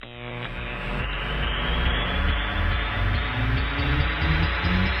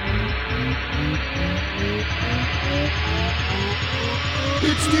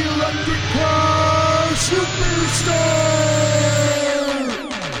the electric car superstar!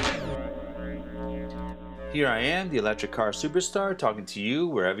 Here I am, the electric car superstar, talking to you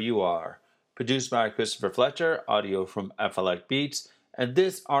wherever you are. Produced by Christopher Fletcher, audio from FLX Beats, and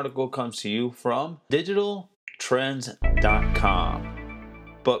this article comes to you from digitaltrends.com.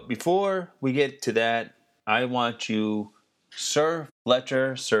 But before we get to that, I want you, Sir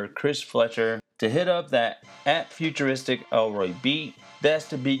Chris Fletcher, to hit up that at Futuristic Elroy beat. That's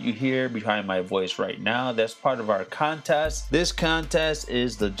the beat you hear behind my voice right now. That's part of our contest. This contest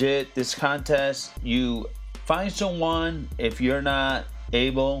is legit. This contest, you find someone, if you're not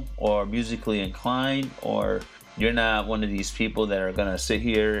able or musically inclined, or you're not one of these people that are gonna sit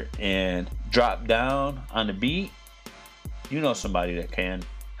here and drop down on the beat, you know somebody that can.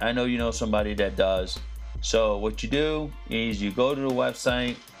 I know you know somebody that does. So what you do is you go to the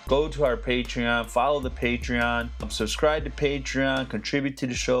website, go to our Patreon, follow the Patreon, subscribe to Patreon, contribute to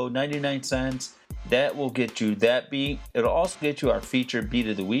the show, 99 cents. That will get you that beat. It'll also get you our featured beat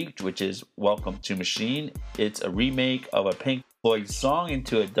of the week, which is Welcome to Machine. It's a remake of a Pink Floyd song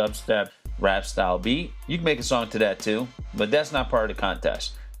into a dubstep rap style beat. You can make a song to that too, but that's not part of the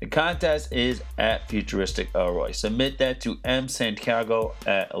contest. The contest is at Futuristic Elroy. Submit that to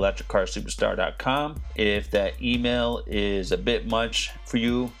msantiago@electriccarsuperstar.com. If that email is a bit much for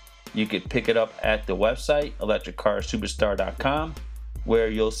you, you could pick it up at the website, electriccarsuperstar.com, where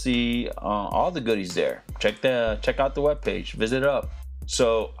you'll see all the goodies there. Check out the webpage, visit up.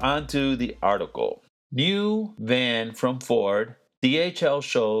 So on to the article. New van from Ford. DHL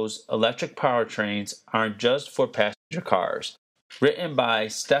shows electric powertrains aren't just for passenger cars. Written by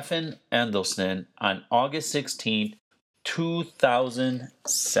Stephen Edelstein on August 16,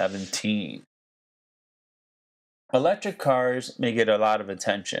 2017. Electric cars may get a lot of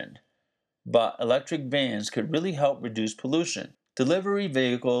attention, but electric vans could really help reduce pollution. Delivery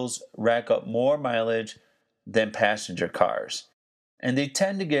vehicles rack up more mileage than passenger cars, and they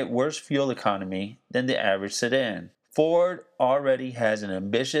tend to get worse fuel economy than the average sedan. Ford already has an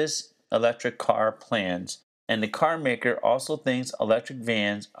ambitious electric car plans, and the car maker also thinks electric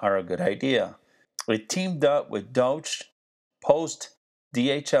vans are a good idea. It teamed up with Deutsche Post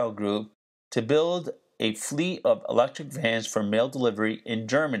DHL Group to build a fleet of electric vans for mail delivery in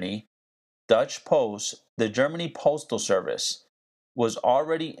Germany. Deutsche Post, the Germany Postal Service, was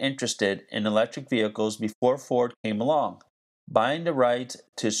already interested in electric vehicles before Ford came along, buying the rights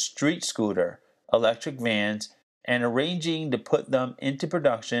to street scooter electric vans and arranging to put them into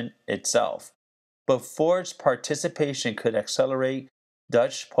production itself. But Ford's participation could accelerate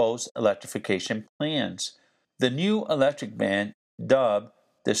Deutsche Post's electrification plans. The new electric van, dubbed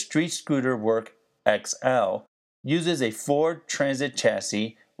the Street Scooter Work XL, uses a Ford Transit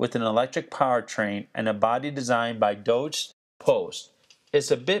chassis with an electric powertrain and a body designed by Deutsche Post.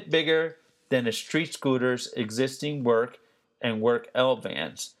 It's a bit bigger than the Street Scooter's existing Work and Work L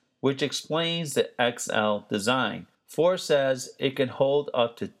vans, which explains the XL design. Ford says it can hold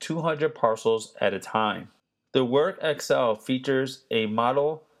up to 200 parcels at a time. The Work XL features a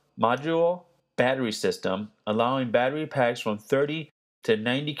modular battery system, allowing battery packs from 30 to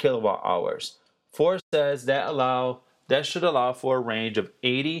 90 kilowatt hours. Ford says that should allow for a range of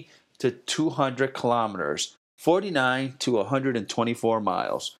 80 to 200 kilometers, 49 to 124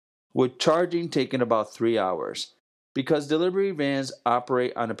 miles, with charging taking about 3 hours. Because delivery vans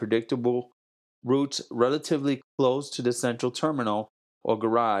operate on a predictable routes relatively close to the central terminal or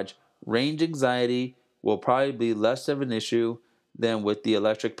garage, range anxiety will probably be less of an issue than with the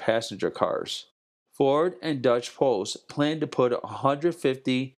electric passenger cars. Ford and Deutsche Post plan to put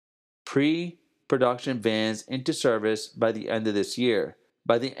 150 pre-production vans into service by the end of this year.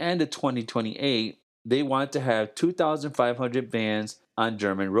 By the end of 2028, they want to have 2,500 vans on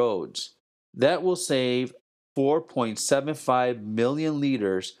German roads. That will save 4.75 million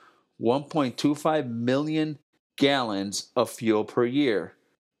liters, 1.25 million gallons of fuel per year,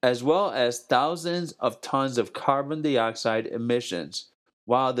 as well as thousands of tons of carbon dioxide emissions.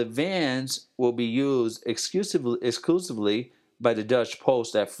 While the vans will be used exclusively by the Dutch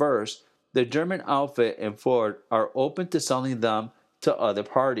Post at first, the German outfit and Ford are open to selling them to other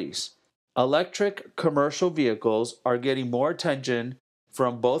parties. Electric commercial vehicles are getting more attention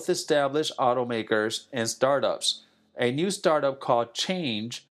from both established automakers and startups. A new startup called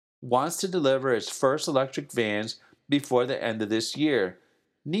Change wants to deliver its first electric vans before the end of this year.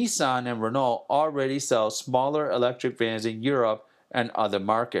 Nissan and Renault already sell smaller electric vans in Europe and other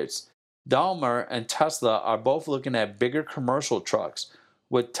markets. Daimler and Tesla are both looking at bigger commercial trucks,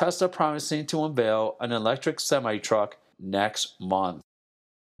 with Tesla promising to unveil an electric semi-truck next month.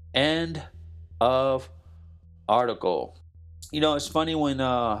 End of article. It's funny when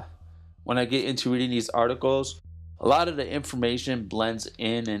I get into reading these articles, a lot of the information blends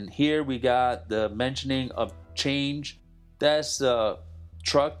in, and here we got the mentioning of change. That's the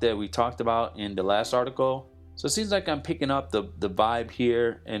truck that we talked about in the last article. So it seems like I'm picking up the vibe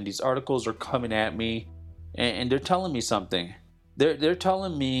here, and these articles are coming at me, and they're telling me something. They're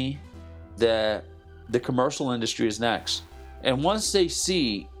telling me that the commercial industry is next. And once they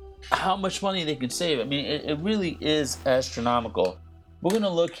see how much money they can save, I mean, it really is astronomical. We're gonna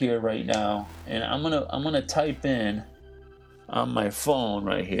look here right now, and I'm gonna type in on my phone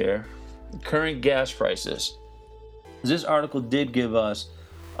right here current gas prices. This article did give us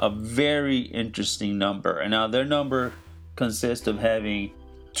a very interesting number, and now their number consists of having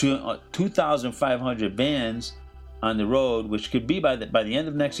 2,500 vans on the road, which could be by the end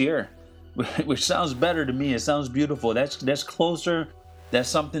of next year, which sounds better to me. It sounds beautiful. That's closer. That's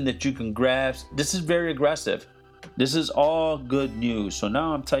something that you can grasp. This is very aggressive. This is all good news. So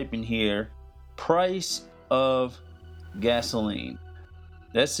now I'm typing here, price of gasoline.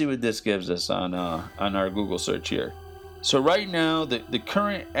 Let's see what this gives us on our Google search here. So right now, the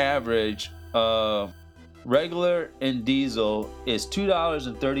current average of regular and diesel is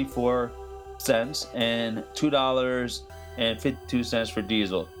 $2.34 and $2.52 for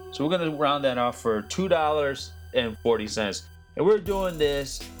diesel. So we're going to round that off for $2.40. And we're doing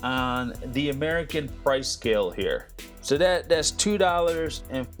this on the American price scale here. So that's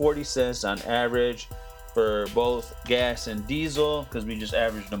 $2.40 on average for both gas and diesel, because we just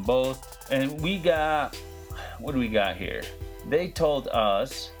averaged them both. And we got, what do we got here? They told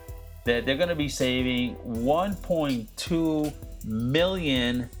us that they're going to be saving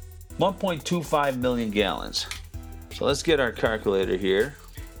 1.25 million gallons. So let's get our calculator here.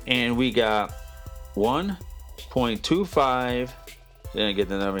 And we got 1.25, didn't get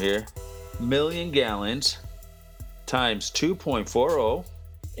the number here, million gallons times 2.40,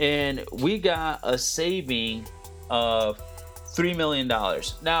 and we got a saving of $3 million.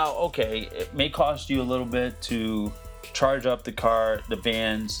 Now, okay, it may cost you a little bit to charge up the car, the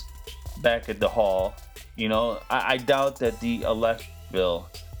vans back at the hall. I doubt that the electric bill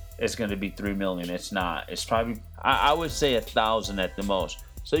is going to be $3 million. It's not. It's probably, I would say, $1,000 at the most.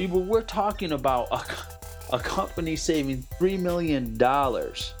 So we're talking about a company saving $3 million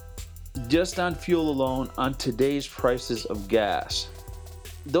just on fuel alone on today's prices of gas.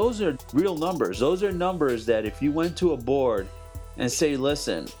 Those are real numbers. Those are numbers that if you went to a board and say,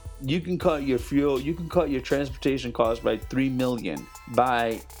 listen, you can cut your fuel, you can cut your transportation costs by $3 million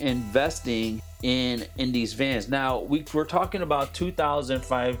by investing in these vans. Now, we're talking about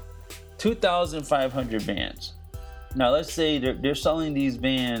 2,500 vans. Now, let's say they're selling these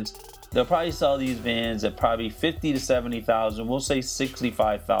vans. They'll probably sell these vans at probably $50,000 to $70,000. We'll say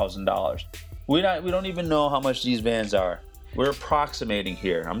 $65,000. We don't even know how much these vans are. We're approximating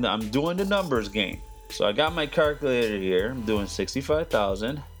here. I'm doing the numbers game. So I got my calculator here. I'm doing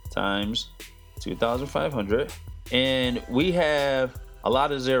 65,000 times 2,500, and we have a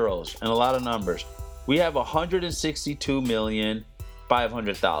lot of zeros and a lot of numbers. We have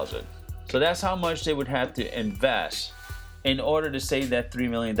 162,500,000. So that's how much they would have to invest in order to save that $3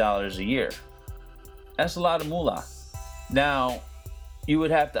 million a year. That's a lot of moolah. Now, you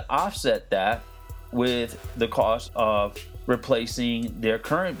would have to offset that with the cost of replacing their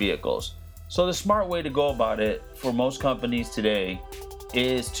current vehicles. So the smart way to go about it for most companies today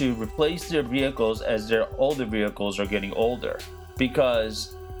is to replace their vehicles as their older vehicles are getting older,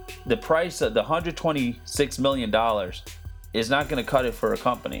 because the price of the $126 million is not going to cut it for a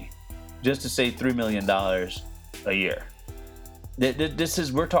company just to save $3 million a year.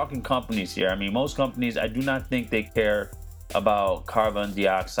 We're talking companies here. I mean, most companies, I do not think they care about carbon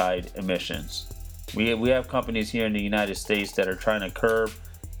dioxide emissions. We have companies here in the United States that are trying to curb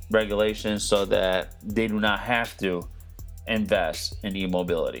regulations so that they do not have to invest in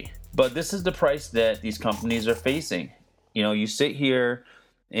e-mobility. But this is the price that these companies are facing. You sit here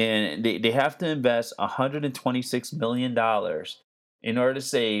and they have to invest $126 million in order to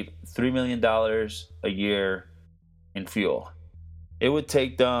save $3 million a year in fuel. It would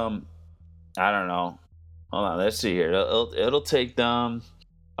take them, I don't know, hold on, let's see here. It'll take them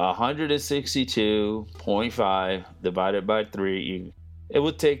 162.5 divided by 3. It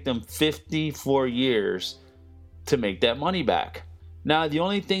would take them 54 years to make that money back. Now, the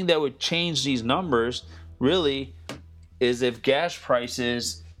only thing that would change these numbers really is if gas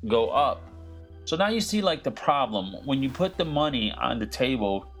prices go up. So now you see like the problem. When you put the money on the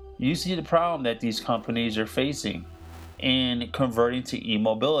table, you see the problem that these companies are facing in converting to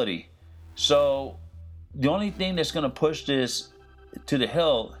e-mobility. So the only thing that's going to push this to the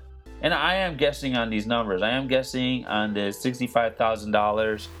hill And I am guessing on these numbers. I am guessing on the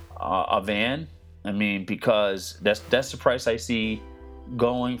 $65,000 a van. I mean, because that's the price I see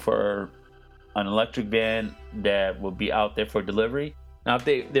going for an electric van that will be out there for delivery. Now,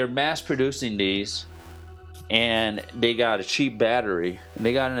 if they're mass producing these and they got a cheap battery and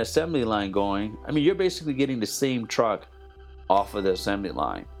they got an assembly line going, I mean, you're basically getting the same truck off of the assembly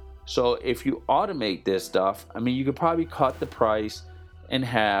line. So if you automate this stuff, I mean, you could probably cut the price in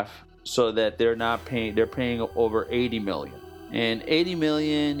half so that they're paying over 80 million. And 80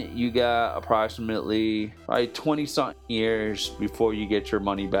 million, you got approximately 20 something years before you get your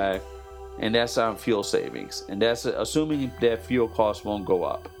money back. And that's on fuel savings. And that's assuming that fuel costs won't go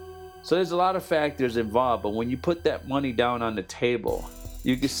up. So there's a lot of factors involved, but when you put that money down on the table,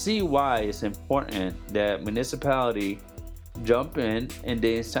 you can see why it's important that municipality jump in and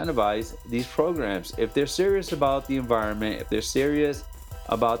they incentivize these programs. If they're serious about the environment, if they're serious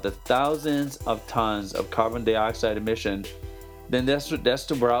about the thousands of tons of carbon dioxide emission, then that's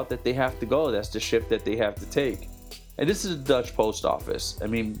the route that they have to go. That's the shift that they have to take. And this is the Dutch post office. I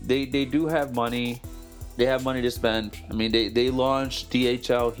mean, they do have money. They have money to spend. I mean, they launched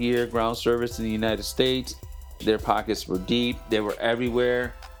DHL here, ground service in the United States. Their pockets were deep. They were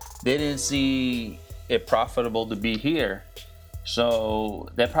everywhere. They didn't see it profitable to be here. So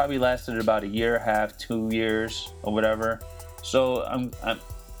that probably lasted about a year and a half, 2 years or whatever. So I'm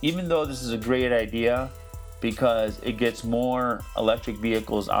even though this is a great idea because it gets more electric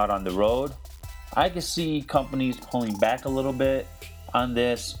vehicles out on the road, I can see companies pulling back a little bit on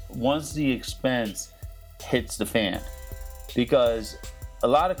this once the expense hits the fan. Because a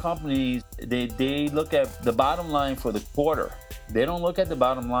lot of companies, they look at the bottom line for the quarter. They don't look at the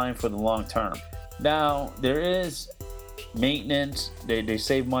bottom line for the long term. Now, there is maintenance. They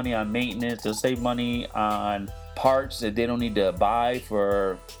save money on maintenance. They'll save money on parts that they don't need to buy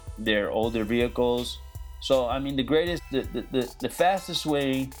for their older vehicles. So, I mean, the fastest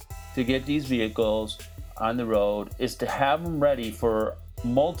way to get these vehicles on the road is to have them ready for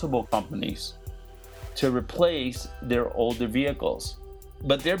multiple companies to replace their older vehicles.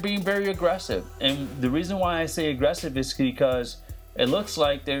 But they're being very aggressive. And the reason why I say aggressive is because it looks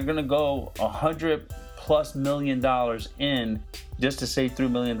like they're going to go $100+ million in just to save $3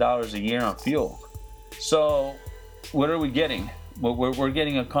 million a year on fuel. So what are we getting? We're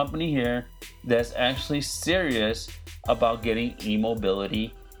getting a company here that's actually serious about getting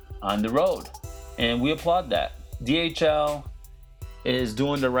e-mobility on the road. And we applaud that. DHL is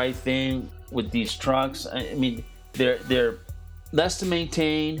doing the right thing with these trucks. I mean, they're less to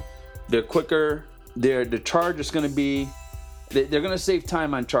maintain, they're quicker, the charge is going to be, they're going to save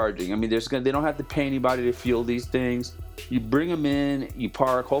time on charging. I mean, they don't have to pay anybody to fuel these things. You bring them in, you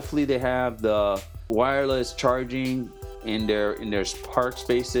park. Hopefully they have the wireless charging in their park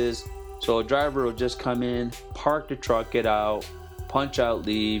spaces. So a driver will just come in, park the truck, get out, punch out,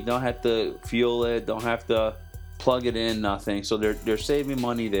 leave. Don't have to fuel it, don't have to plug it in, nothing. So they're saving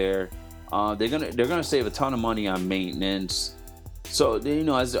money there. They're gonna save a ton of money on maintenance. So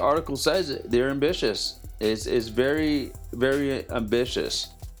as the article says, they're ambitious. It's very, very ambitious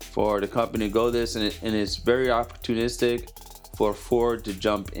for the company to go this, and it's very opportunistic for Ford to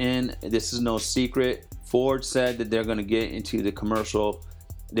jump in. This is no secret. Ford said that they're gonna get into the commercial.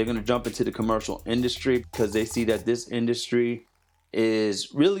 They're gonna jump into the commercial industry because they see that this industry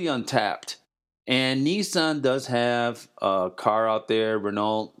is really untapped. And Nissan does have a car out there.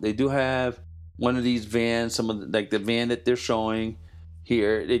 Renault, they do have one of these vans, like the van that they're showing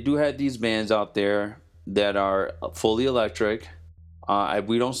here. They do have these vans out there that are fully electric.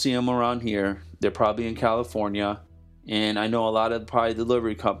 We don't see them around here. They're probably in California. And I know a lot of probably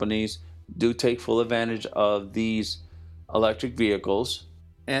delivery companies do take full advantage of these electric vehicles.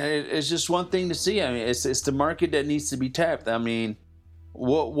 And it's just one thing to see. I mean, it's the market that needs to be tapped. I mean,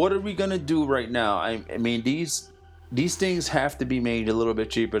 what are we gonna do right now? I mean, these things have to be made a little bit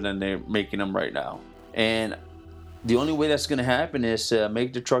cheaper than they're making them right now. And the only way that's gonna happen is to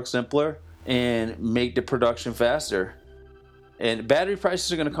make the truck simpler and make the production faster. And battery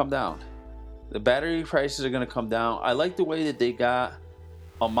prices are gonna come down. The battery prices are gonna come down. I like the way that they got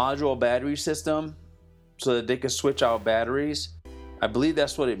a modular battery system so that they can switch out batteries. I believe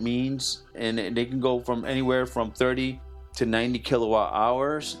that's what it means. And they can go from anywhere from 30 to 90 kilowatt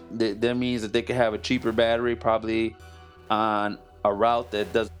hours. That means that they could have a cheaper battery probably on a route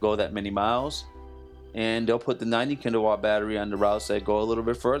that doesn't go that many miles. And they'll put the 90 kilowatt battery on the routes that go a little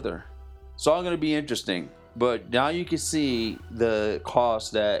bit further. It's all going to be interesting. But now you can see the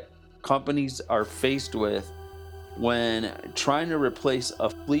cost that companies are faced with when trying to replace a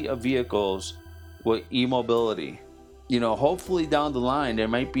fleet of vehicles with e-mobility. hopefully down the line there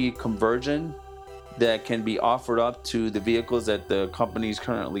might be a conversion that can be offered up to the vehicles that the companies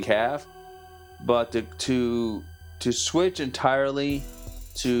currently have. But to switch entirely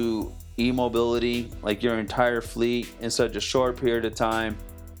to e-mobility, like your entire fleet in such a short period of time,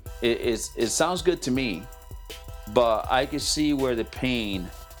 it sounds good to me. But I can see where the pain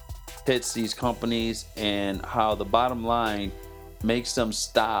hits these companies and how the bottom line makes them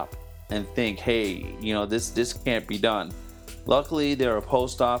stop and think, hey, this can't be done. Luckily, they're a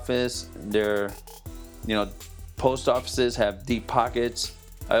post office. Post offices have deep pockets.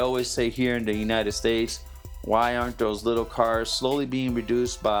 I always say here in the United States, why aren't those little cars slowly being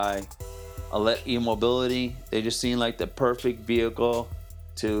reduced by e-mobility? They just seem like the perfect vehicle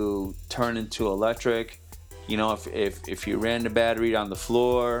to turn into electric. If you ran the battery on the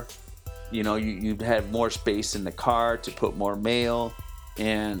floor, you'd have more space in the car to put more mail,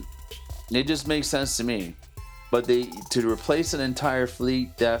 and it just makes sense to me. But to replace an entire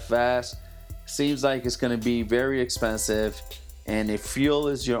fleet that fast seems like it's going to be very expensive, and if fuel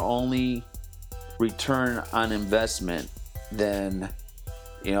is your only return on investment, then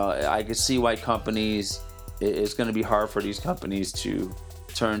I can see why it's going to be hard for these companies to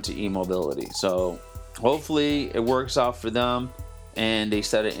turn to e-mobility. So hopefully it works out for them and they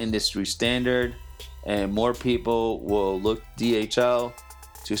set an industry standard and more people will look DHL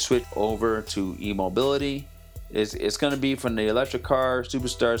to switch over to e-mobility. It's going to be, from the electric car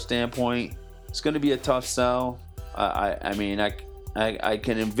superstar standpoint, it's going to be a tough sell. I mean, I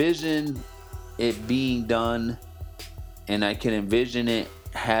can envision it being done and I can envision it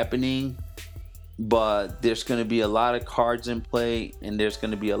happening, but there's going to be a lot of cards in play and there's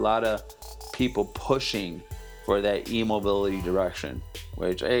going to be a lot of people pushing for that e-mobility direction,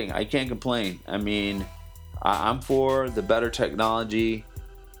 which, hey, I can't complain. I mean, I'm for the better technology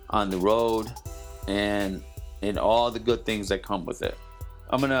on the road and all the good things that come with it.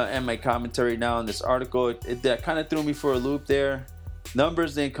 I'm going to end my commentary now on this article. That kind of threw me for a loop there.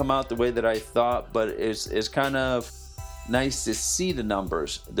 Numbers didn't come out the way that I thought, but it's kind of nice to see the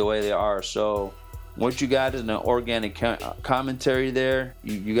numbers the way they are. So what you got is an organic commentary there.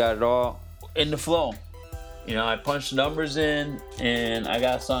 You got it all in the flow. I punched numbers in and I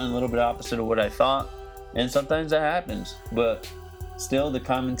got something a little bit opposite of what I thought. And sometimes that happens, but still the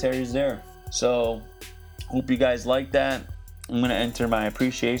commentary is there. So hope you guys like that. I'm going to enter my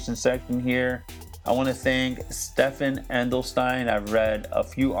appreciation section here. I want to thank Stephen Edelstein. I've read a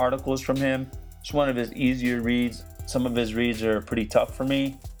few articles from him. It's one of his easier reads. Some of his reads are pretty tough for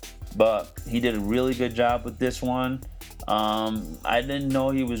me, but he did a really good job with this one. I didn't know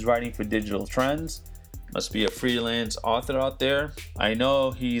he was writing for Digital Trends. Must be a freelance author out there. I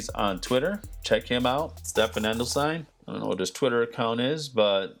know he's on Twitter. Check him out, Stephen Edelstein. I don't know what his Twitter account is,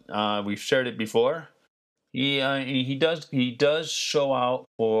 but we've shared it before. He does show out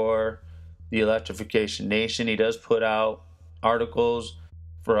for the Electrification Nation. He does put out articles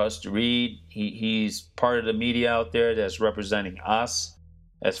for us to read. He's part of the media out there that's representing us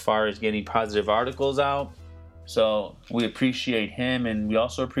as far as getting positive articles out. So we appreciate him, and we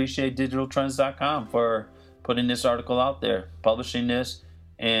also appreciate digitaltrends.com for putting this article out there, publishing this,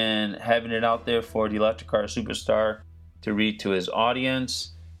 and having it out there for the electric car superstar to read to his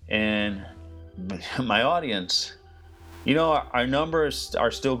audience and my audience. Our numbers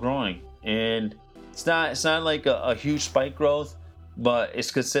are still growing, and it's not like a huge spike growth, but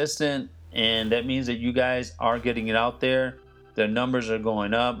it's consistent, and that means that you guys are getting it out there. The numbers are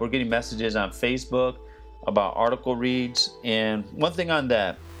going up. We're getting messages on Facebook about article reads. And one thing on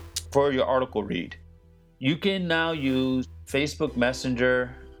that, for your article read, you can now use Facebook Messenger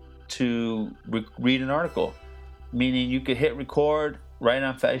to read an article, meaning you could hit record right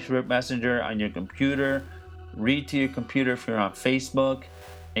on Facebook Messenger on your computer, read to your computer if you're on Facebook,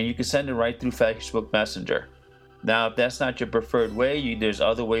 and you can send it right through Facebook Messenger. Now, if that's not your preferred way, there's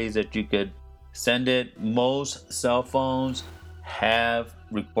other ways that you could send it. Most cell phones have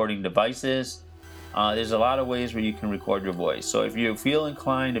recording devices. There's a lot of ways where you can record your voice. So if you feel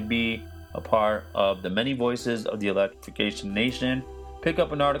inclined to be a part of the many voices of the Electrification Nation, pick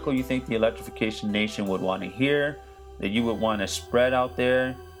up an article you think the Electrification Nation would want to hear, that you would want to spread out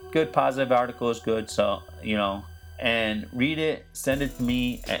there. Good positive article is good, so and read it. Send it to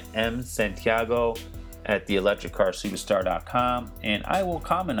me at msantiago@theelectriccarsuperstar.com, and I will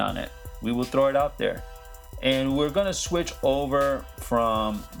comment on it. We will throw it out there. And we're going to switch over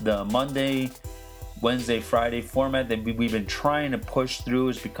from the Monday, Wednesday, Friday format that we've been trying to push through.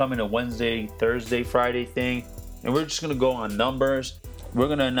 It's becoming a Wednesday, Thursday, Friday thing. And we're just going to go on numbers. We're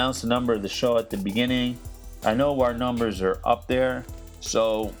going to announce the number of the show at the beginning. I know our numbers are up there,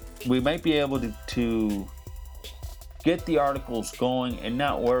 so we might be able to get the articles going and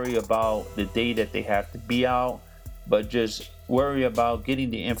not worry about the day that they have to be out, but just worry about getting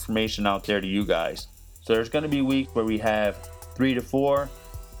the information out there to you guys. So there's going to be weeks where we have 3 to 4.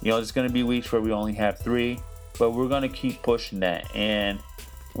 There's going to be weeks where we only have 3, but we're going to keep pushing that. And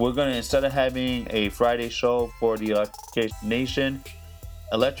we're going to, instead of having a Friday show for the Electrification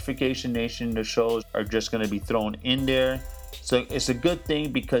Nation, the shows are just going to be thrown in there. So it's a good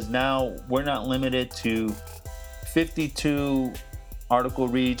thing because now we're not limited to 52 article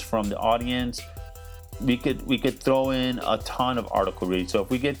reads from the audience. We could throw in a ton of article reads. So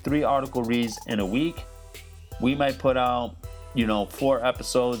if we get 3 article reads in a week, we might put out 4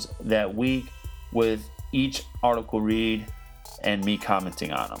 episodes that week with each article read and me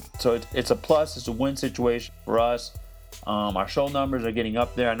commenting on them. So it's a plus. It's a win situation for us. Our show numbers are getting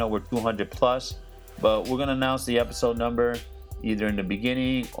up there. I know we're 200 plus, but we're gonna announce the episode number either in the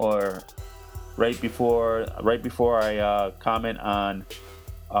beginning or right before I comment on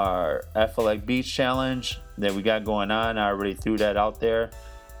our FLX Beach challenge that we got going on. I already threw that out there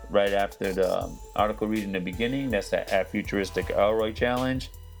right after the article read in the beginning. That's that Futuristic Elroy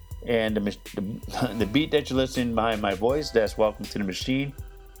challenge. And the beat that you're listening behind my voice, that's Welcome to the Machine.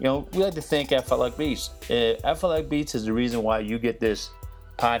 We like to thank FLX Beats. FLX Beats is the reason why you get this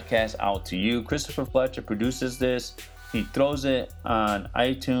podcast out to you. Christopher Fletcher produces this. He throws it on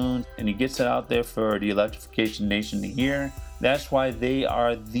iTunes and he gets it out there for the Electrification Nation to hear. That's why they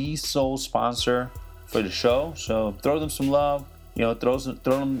are the sole sponsor for the show. So throw them some love. Throw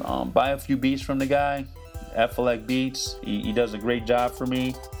them, buy a few beats from the guy. FLX Beats. He does a great job for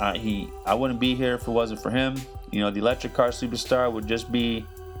me. I wouldn't be here if it wasn't for him. The electric car superstar would just be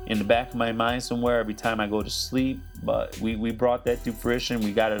in the back of my mind somewhere every time I go to sleep. But we brought that to fruition.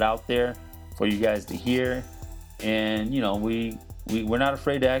 We got it out there for you guys to hear. And we're not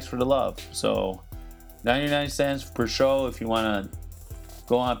afraid to ask for the love. So 99 cents per show. If you want to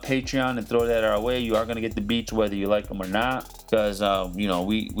go on Patreon and throw that our way, you are going to get the beats whether you like them or not, because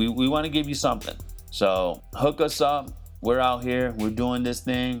we want to give you something. So hook us up. We're out here. We're doing this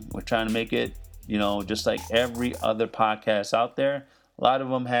thing. We're trying to make it, just like every other podcast out there. A lot of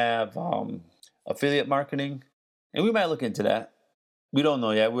them have affiliate marketing, and we might look into that. We don't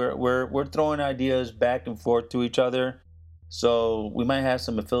know yet. We're throwing ideas back and forth to each other. So we might have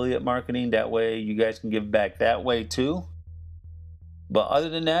some affiliate marketing. That way you guys can give back that way too. But other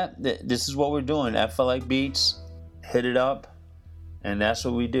than that, this is what we're doing. FLX Beats, hit it up. And that's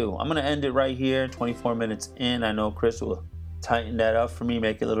what we do. I'm going to end it right here, 24 minutes in. I know Chris will tighten that up for me,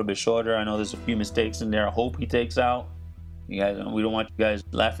 make it a little bit shorter. I know there's a few mistakes in there. I hope he takes out. We don't want you guys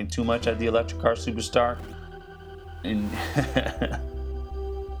laughing too much at the electric car superstar. And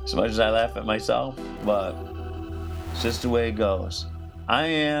as much as I laugh at myself, but it's just the way it goes. I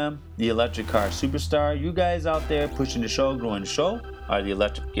am the electric car superstar. You guys out there pushing the show, growing the show, are the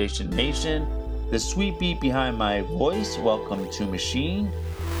Electrification Nation. The sweet beat behind my voice, Welcome to Machine,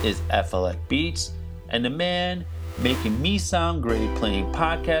 is FLX Beats. And the man making me sound great, playing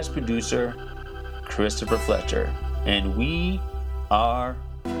podcast producer, Christopher Fletcher. And we are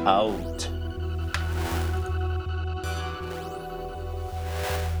out.